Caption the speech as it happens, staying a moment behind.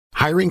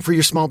Hiring for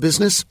your small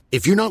business?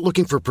 If you're not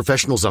looking for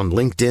professionals on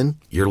LinkedIn,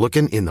 you're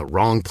looking in the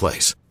wrong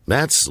place.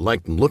 That's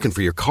like looking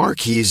for your car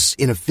keys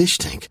in a fish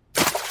tank.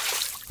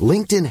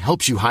 LinkedIn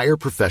helps you hire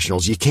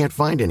professionals you can't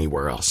find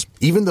anywhere else,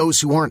 even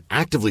those who aren't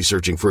actively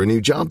searching for a new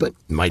job but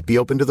might be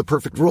open to the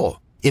perfect role.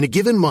 In a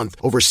given month,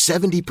 over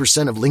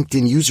 70% of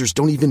LinkedIn users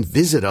don't even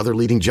visit other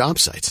leading job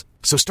sites.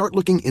 So start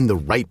looking in the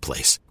right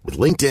place. With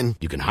LinkedIn,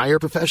 you can hire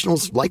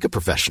professionals like a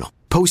professional.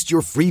 Post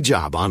your free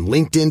job on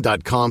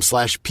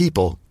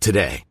linkedin.com/people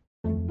today.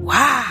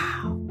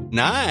 Wow.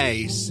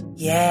 Nice.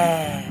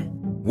 Yeah.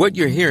 What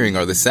you're hearing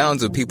are the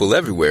sounds of people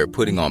everywhere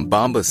putting on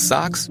Bombas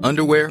socks,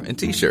 underwear, and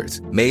T-shirts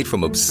made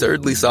from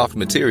absurdly soft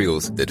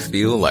materials that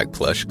feel like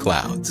plush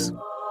clouds.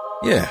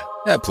 Yeah,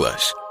 that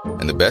plush.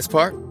 And the best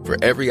part?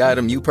 For every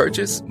item you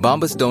purchase,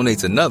 Bombas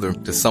donates another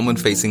to someone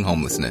facing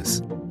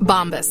homelessness.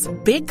 Bombas.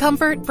 Big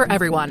comfort for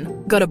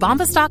everyone. Go to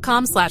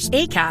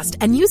bombas.com/ACAST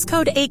and use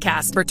code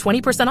ACAST for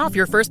 20% off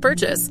your first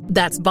purchase.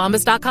 That's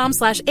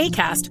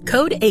bombas.com/ACAST.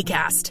 Code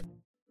ACAST.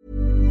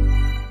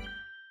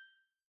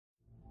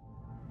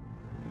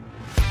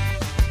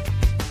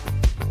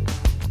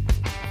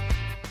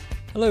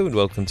 Hello and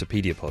welcome to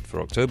Pediapod for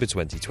October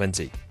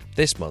 2020.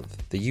 This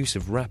month, the use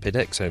of rapid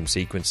exome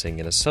sequencing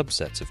in a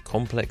subset of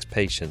complex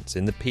patients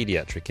in the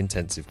Pediatric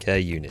Intensive Care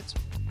Unit.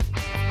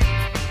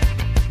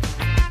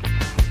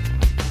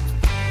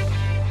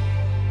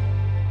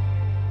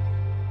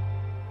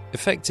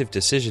 Effective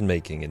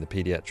decision-making in the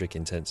Pediatric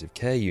Intensive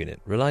Care Unit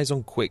relies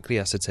on quickly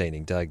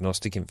ascertaining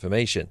diagnostic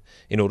information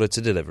in order to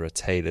deliver a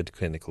tailored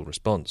clinical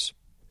response.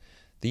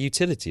 The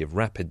utility of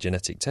rapid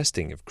genetic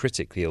testing of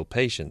critically ill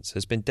patients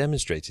has been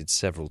demonstrated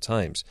several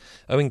times,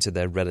 owing to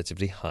their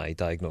relatively high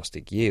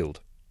diagnostic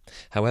yield.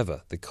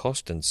 However, the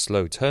cost and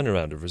slow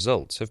turnaround of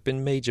results have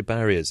been major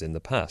barriers in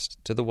the past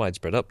to the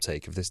widespread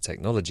uptake of this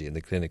technology in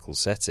the clinical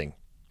setting.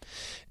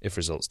 If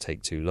results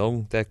take too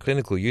long, their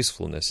clinical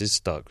usefulness is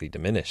starkly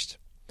diminished.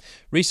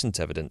 Recent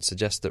evidence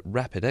suggests that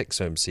rapid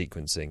exome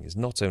sequencing is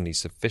not only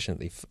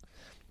sufficiently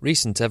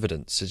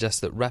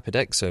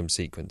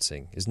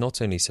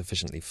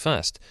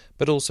fast,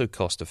 but also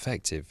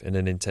cost-effective in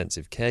an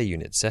intensive care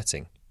unit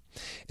setting.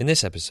 In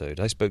this episode,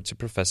 I spoke to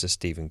Professor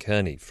Stephen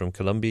Kearney from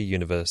Columbia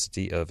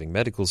University Irving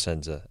Medical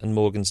Center and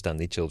Morgan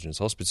Stanley Children's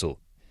Hospital.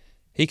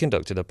 He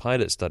conducted a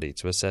pilot study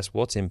to assess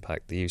what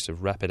impact the use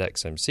of rapid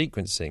exome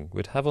sequencing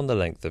would have on the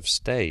length of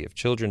stay of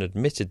children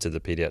admitted to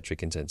the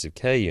pediatric intensive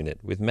care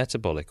unit with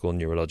metabolic or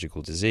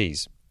neurological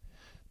disease.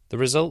 The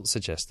results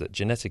suggest that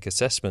genetic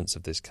assessments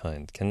of this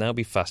kind can now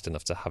be fast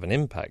enough to have an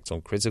impact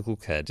on critical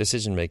care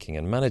decision-making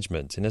and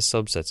management in a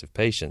subset of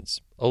patients,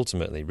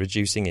 ultimately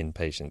reducing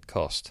inpatient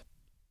cost.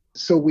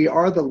 So we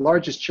are the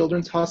largest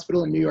children's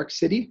hospital in New York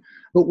City,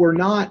 but we're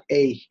not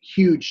a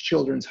huge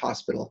children's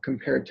hospital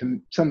compared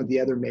to some of the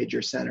other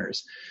major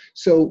centers.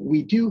 So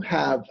we do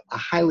have a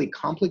highly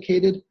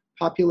complicated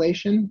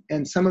population,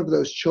 and some of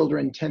those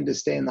children tend to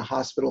stay in the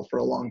hospital for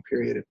a long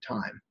period of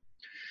time.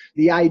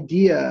 The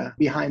idea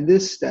behind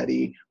this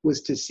study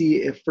was to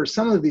see if for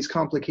some of these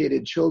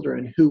complicated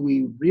children who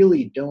we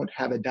really don't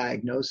have a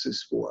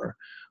diagnosis for,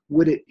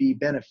 would it be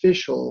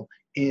beneficial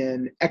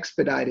in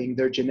expediting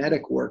their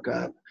genetic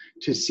workup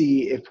to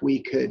see if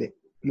we could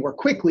more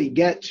quickly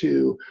get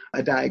to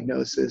a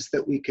diagnosis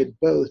that we could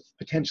both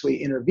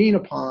potentially intervene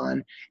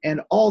upon and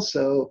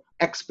also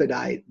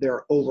expedite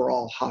their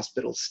overall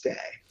hospital stay.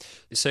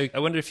 So I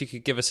wonder if you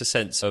could give us a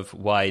sense of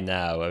why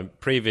now.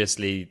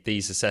 Previously,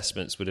 these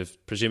assessments would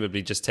have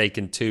presumably just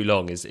taken too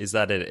long. Is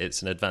that it?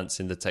 It's an advance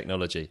in the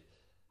technology?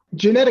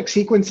 Genetic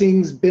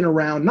sequencing's been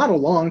around not a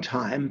long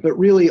time, but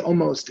really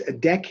almost a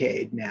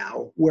decade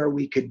now, where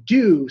we could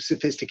do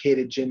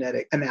sophisticated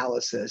genetic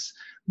analysis,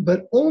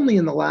 but only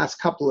in the last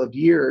couple of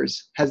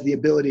years has the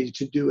ability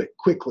to do it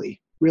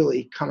quickly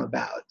really come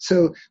about.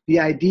 So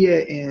the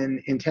idea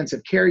in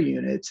intensive care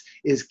units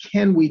is,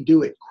 can we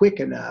do it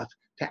quick enough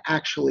to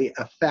actually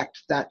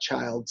affect that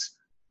child's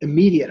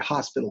immediate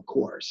hospital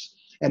course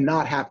and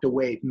not have to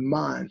wait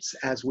months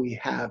as we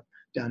have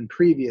done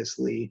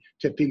previously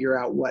to figure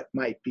out what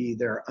might be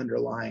their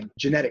underlying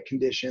genetic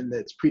condition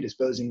that's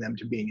predisposing them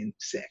to being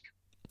sick.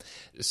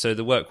 So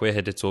the work we're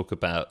here to talk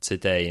about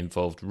today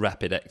involved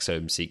rapid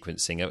exome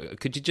sequencing.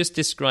 Could you just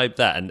describe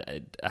that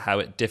and how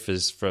it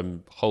differs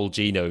from whole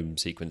genome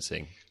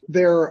sequencing?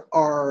 There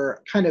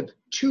are kind of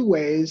two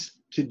ways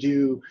to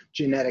do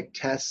genetic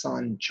tests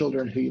on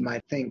children who you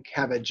might think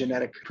have a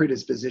genetic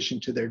predisposition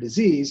to their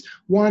disease.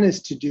 One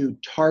is to do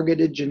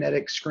targeted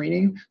genetic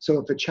screening. So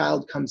if a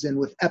child comes in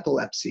with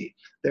epilepsy,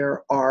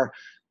 there are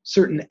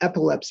certain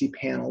epilepsy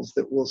panels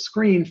that will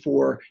screen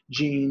for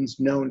genes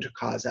known to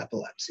cause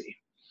epilepsy.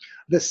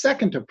 The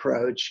second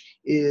approach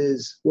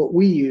is what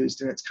we used,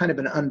 and it's kind of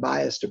an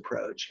unbiased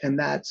approach, and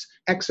that's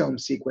exome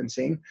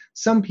sequencing.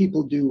 Some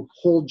people do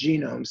whole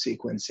genome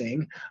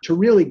sequencing to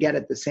really get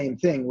at the same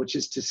thing, which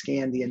is to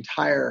scan the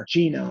entire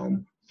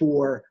genome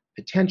for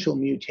potential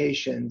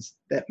mutations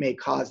that may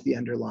cause the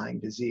underlying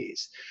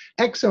disease.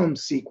 Exome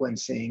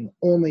sequencing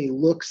only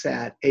looks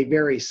at a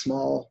very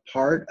small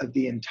part of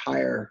the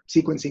entire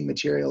sequencing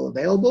material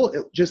available.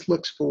 It just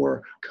looks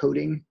for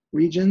coding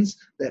regions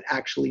that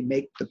actually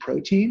make the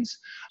proteins.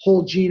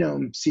 Whole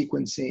genome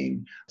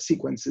sequencing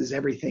sequences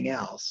everything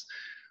else.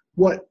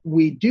 What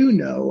we do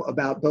know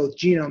about both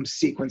genome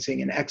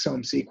sequencing and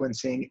exome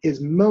sequencing is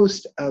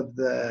most of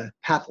the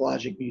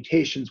pathologic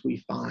mutations we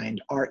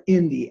find are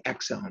in the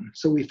exome.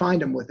 So we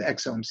find them with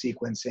exome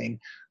sequencing,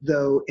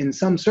 though in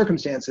some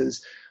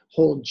circumstances,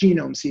 whole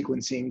genome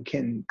sequencing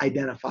can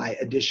identify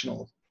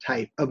additional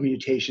type of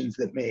mutations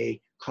that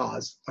may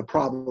cause a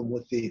problem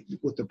with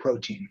the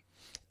protein.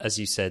 As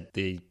you said,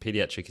 the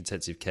Pediatric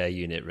Intensive Care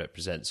Unit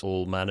represents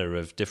all manner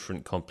of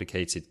different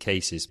complicated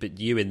cases, but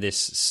you in this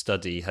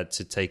study had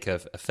to take a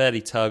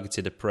fairly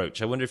targeted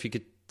approach. I wonder if you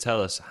could tell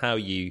us how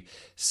you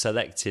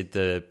selected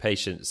the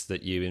patients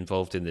that you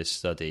involved in this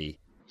study.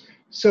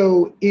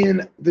 So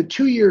in the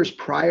 2 years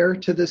prior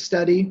to the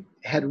study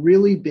had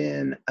really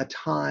been a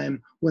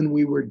time when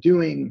we were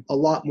doing a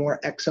lot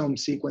more exome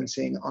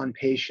sequencing on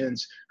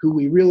patients who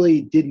we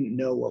really didn't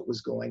know what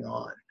was going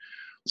on.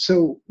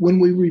 So when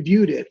we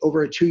reviewed it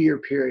over a 2-year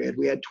period,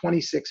 we had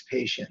 26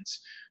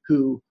 patients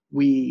who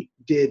we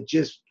did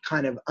just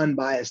kind of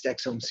unbiased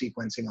exome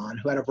sequencing on,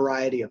 who had a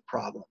variety of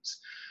problems.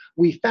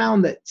 We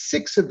found that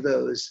 6 of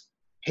those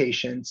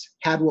patients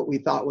had what we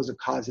thought was a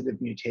causative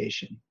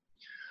mutation,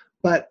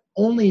 but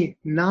only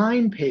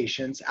 9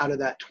 patients out of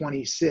that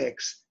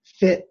 26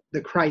 fit the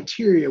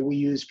criteria we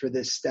used for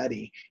this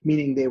study,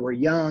 meaning they were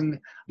young,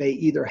 they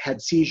either had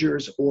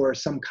seizures or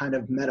some kind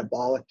of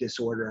metabolic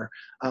disorder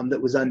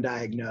that was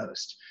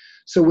undiagnosed.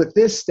 So with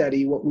this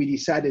study, what we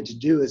decided to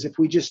do is if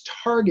we just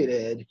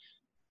targeted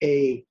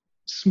a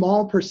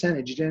small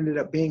percentage, it ended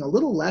up being a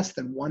little less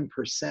than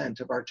 1%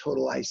 of our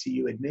total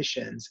ICU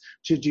admissions,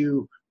 to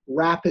do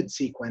rapid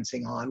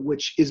sequencing on,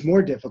 which is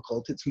more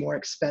difficult, it's more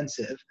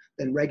expensive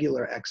than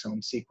regular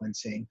exome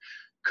sequencing.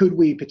 Could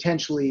we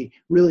potentially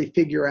really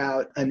figure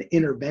out an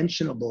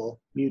interventionable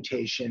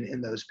mutation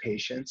in those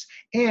patients?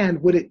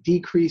 And would it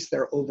decrease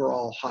their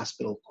overall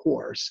hospital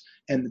course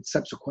and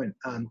subsequent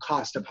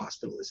cost of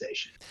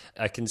hospitalization?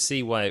 I can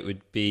see why it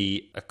would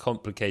be a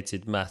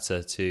complicated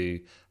matter to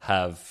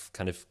have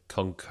kind of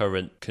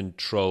concurrent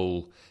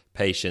control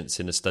patients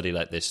in a study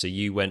like this. So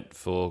you went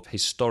for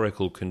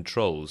historical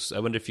controls. I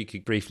wonder if you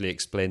could briefly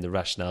explain the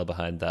rationale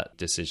behind that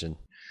decision.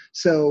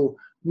 So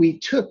we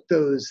took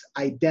those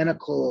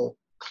identical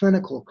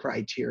clinical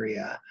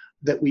criteria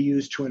that we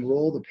used to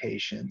enroll the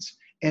patients,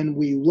 and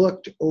we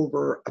looked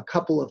over a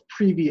couple of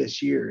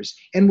previous years,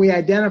 and we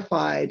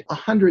identified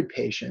 100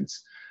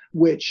 patients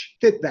which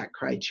fit that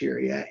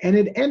criteria, and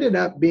it ended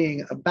up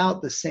being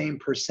about the same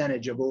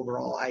percentage of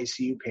overall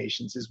ICU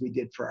patients as we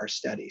did for our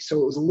study. So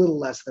it was a little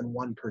less than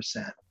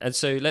 1%. And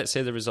so let's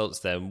say the results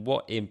then,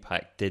 what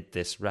impact did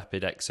this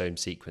rapid exome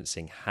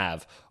sequencing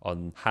have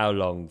on how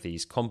long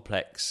these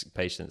complex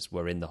patients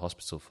were in the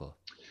hospital for?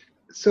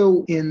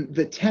 So in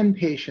the 10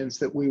 patients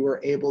that we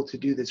were able to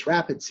do this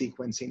rapid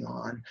sequencing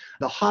on,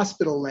 the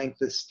hospital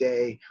length of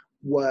stay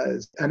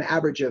was an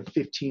average of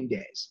 15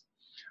 days.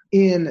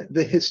 In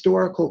the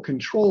historical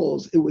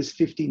controls, it was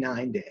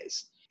 59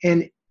 days.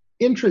 And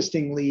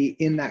interestingly,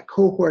 in that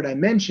cohort I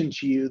mentioned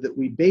to you that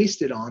we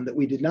based it on, that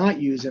we did not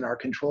use in our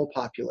control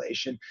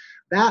population,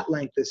 that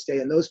length of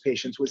stay in those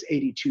patients was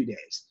 82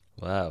 days.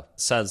 Wow.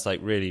 Sounds like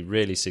really,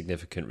 really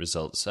significant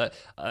results.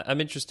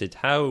 I'm interested,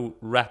 how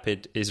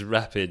rapid is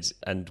rapid,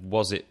 and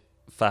was it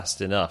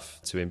fast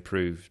enough to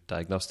improve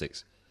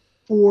diagnostics?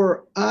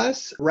 For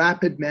us,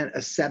 rapid meant a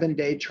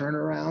 7-day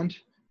turnaround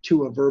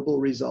to a verbal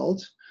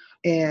result.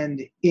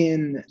 And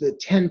in the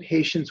 10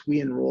 patients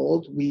we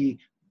enrolled, we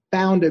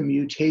found a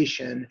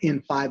mutation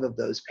in 5 of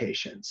those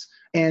patients.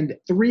 And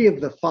 3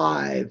 of the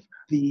 5,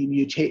 the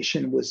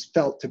mutation was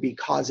felt to be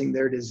causing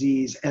their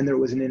disease, and there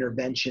was an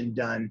intervention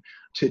done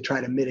to try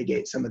to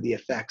mitigate some of the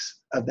effects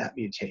of that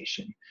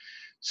mutation.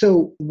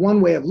 So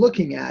one way of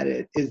looking at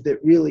it is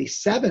that really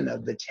 7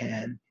 of the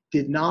 10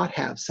 did not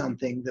have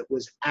something that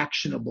was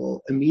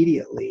actionable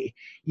immediately,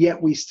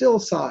 yet we still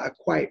saw a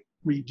quite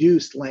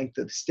reduced length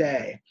of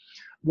stay.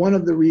 One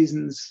of the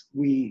reasons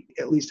we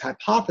at least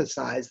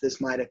hypothesize this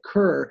might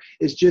occur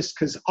is just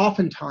because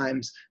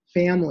oftentimes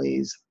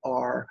families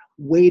are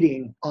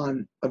waiting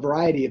on a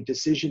variety of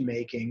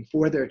decision-making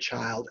for their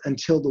child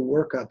until the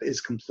workup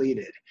is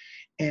completed.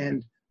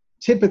 And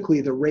typically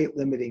the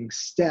rate-limiting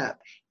step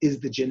is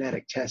the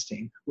genetic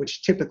testing,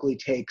 which typically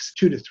takes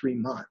 2 to 3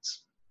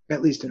 months,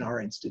 at least in our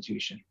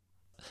institution.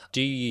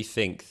 Do you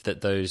think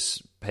that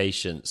those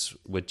patients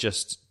were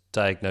just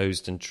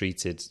diagnosed and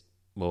treated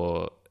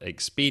more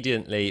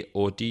expediently,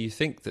 or do you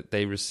think that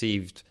they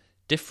received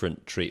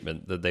different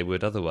treatment than they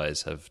would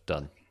otherwise have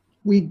done?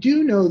 We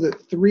do know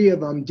that 3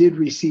 of them did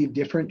receive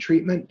different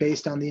treatment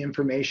based on the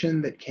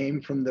information that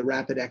came from the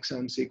rapid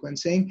exome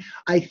sequencing.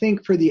 I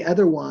think for the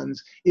other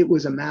ones, it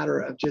was a matter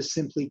of just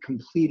simply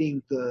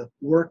completing the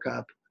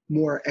workup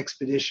more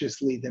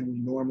expeditiously than we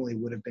normally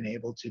would have been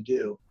able to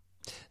do.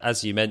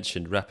 As you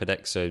mentioned, rapid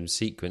exome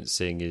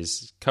sequencing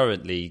is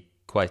currently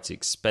quite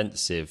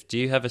expensive. Do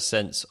you have a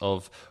sense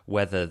of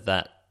whether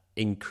that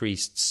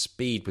increased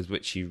speed with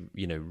which you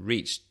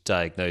reached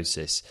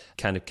diagnosis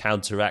kind of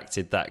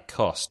counteracted that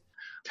cost?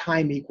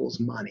 time equals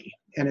money.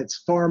 And it's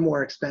far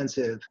more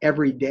expensive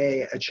every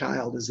day a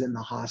child is in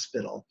the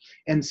hospital.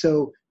 And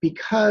so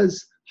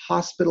because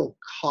hospital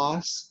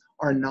costs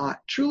are not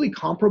truly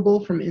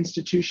comparable from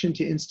institution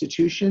to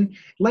institution,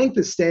 length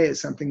of stay is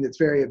something that's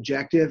very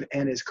objective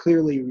and is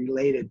clearly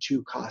related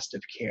to cost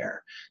of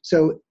care.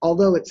 So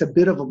although it's a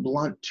bit of a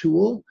blunt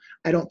tool,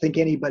 I don't think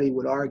anybody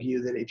would argue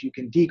that if you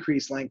can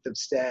decrease length of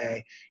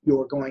stay,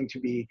 you're going to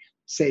be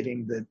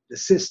saving the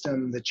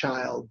system, the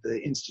child, the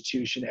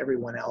institution,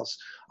 everyone else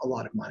a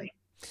lot of money.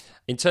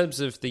 In terms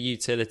of the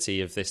utility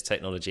of this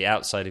technology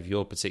outside of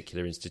your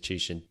particular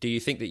institution, do you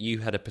think that you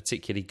had a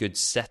particularly good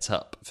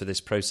setup for this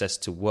process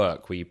to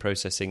work? Were you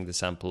processing the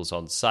samples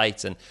on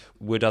site, and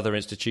would other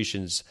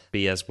institutions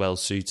be as well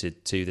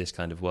suited to this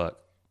kind of work?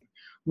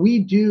 We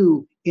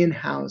do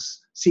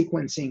in-house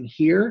sequencing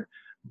here,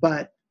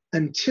 but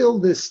until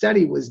this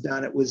study was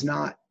done, it was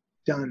not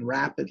done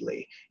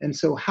rapidly. And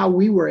so how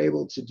we were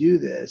able to do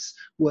this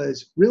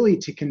was really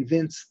to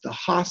convince the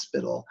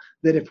hospital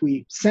that if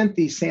we sent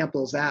these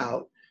samples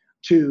out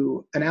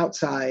to an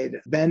outside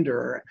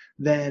vendor,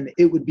 then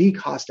it would be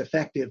cost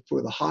effective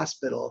for the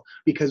hospital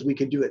because we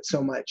could do it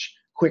so much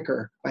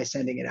quicker by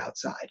sending it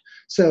outside.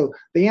 So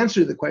the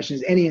answer to the question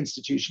is any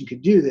institution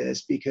could do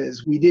this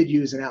because we did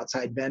use an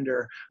outside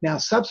vendor. Now,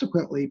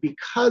 subsequently,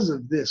 because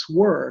of this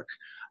work,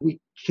 we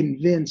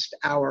convinced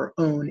our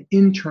own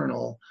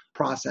internal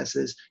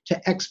processes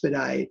to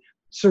expedite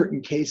certain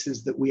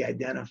cases that we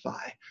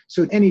identify.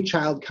 So any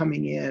child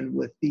coming in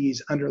with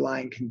these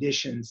underlying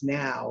conditions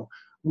now,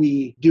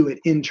 we do it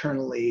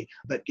internally,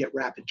 but get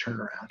rapid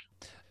turnaround.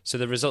 So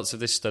the results of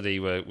this study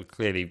were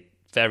clearly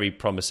very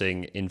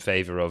promising in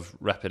favor of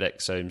rapid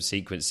exome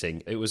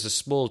sequencing. It was a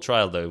small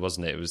trial though,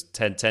 wasn't it? It was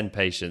 10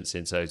 patients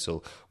in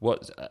total.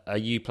 What are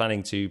you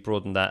planning to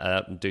broaden that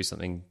out and do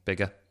something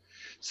bigger?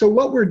 So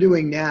what we're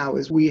doing now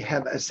is we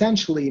have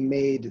essentially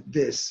made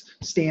this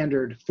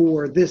standard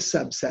for this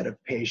subset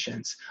of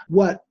patients.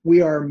 What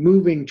we are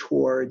moving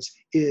towards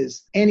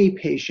is any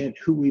patient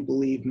who we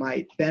believe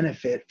might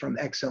benefit from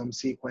exome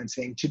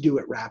sequencing to do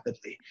it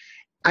rapidly.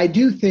 I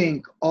do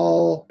think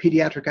all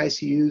pediatric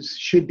ICUs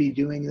should be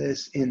doing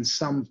this in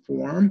some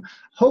form.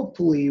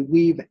 Hopefully,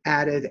 we've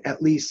added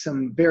at least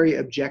some very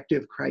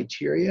objective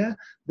criteria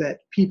that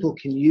people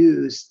can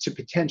use to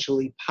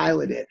potentially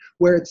pilot it,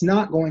 where it's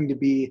not going to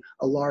be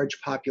a large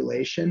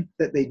population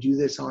that they do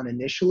this on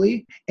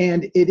initially.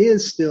 And it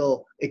is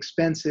still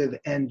expensive,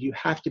 and you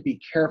have to be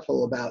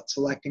careful about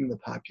selecting the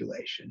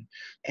population.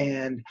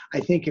 And I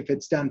think if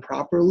it's done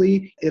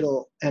properly,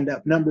 it'll end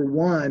up, number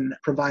one,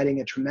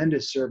 providing a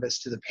tremendous service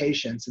to the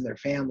patients and their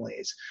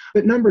families.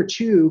 But number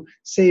two,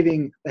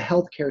 saving the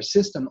healthcare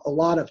system a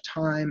lot of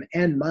time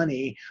and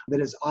money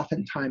that is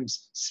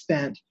oftentimes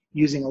spent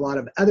using a lot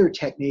of other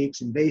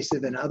techniques,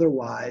 invasive and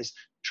otherwise,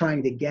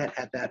 trying to get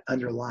at that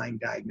underlying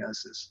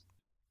diagnosis.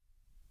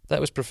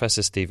 That was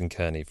Professor Stephen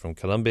Kearney from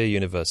Columbia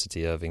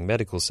University Irving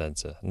Medical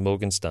Center and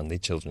Morgan Stanley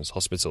Children's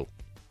Hospital.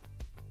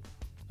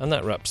 And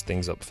that wraps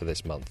things up for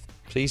this month.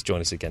 Please join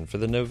us again for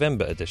the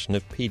November edition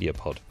of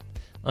PediaPod.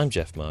 I'm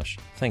Jeff Marsh.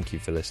 Thank you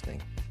for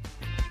listening.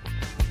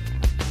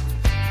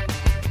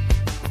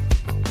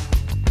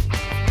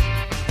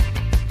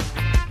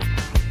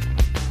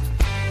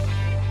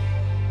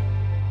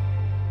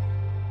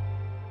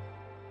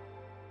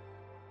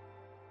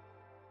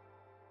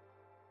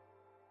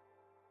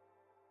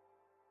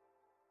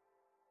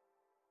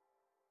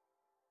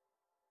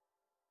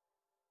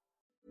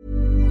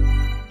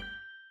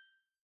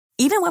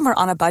 Even when we're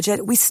on a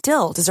budget, we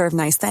still deserve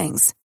nice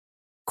things.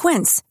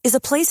 Quince is a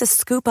place to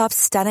scoop up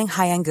stunning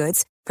high-end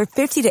goods for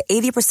 50 to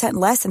 80%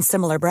 less than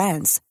similar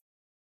brands.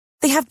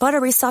 They have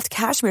buttery soft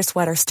cashmere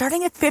sweaters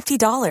starting at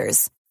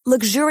 $50,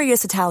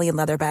 luxurious Italian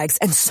leather bags,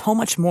 and so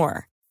much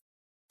more.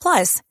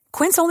 Plus,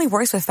 Quince only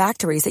works with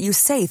factories that use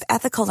safe,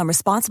 ethical, and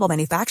responsible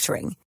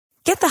manufacturing.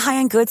 Get the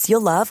high-end goods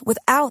you'll love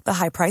without the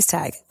high price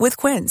tag with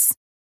Quince.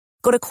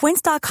 Go to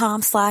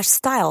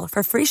quince.com/style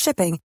for free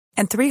shipping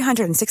and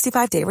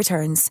 365-day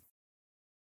returns.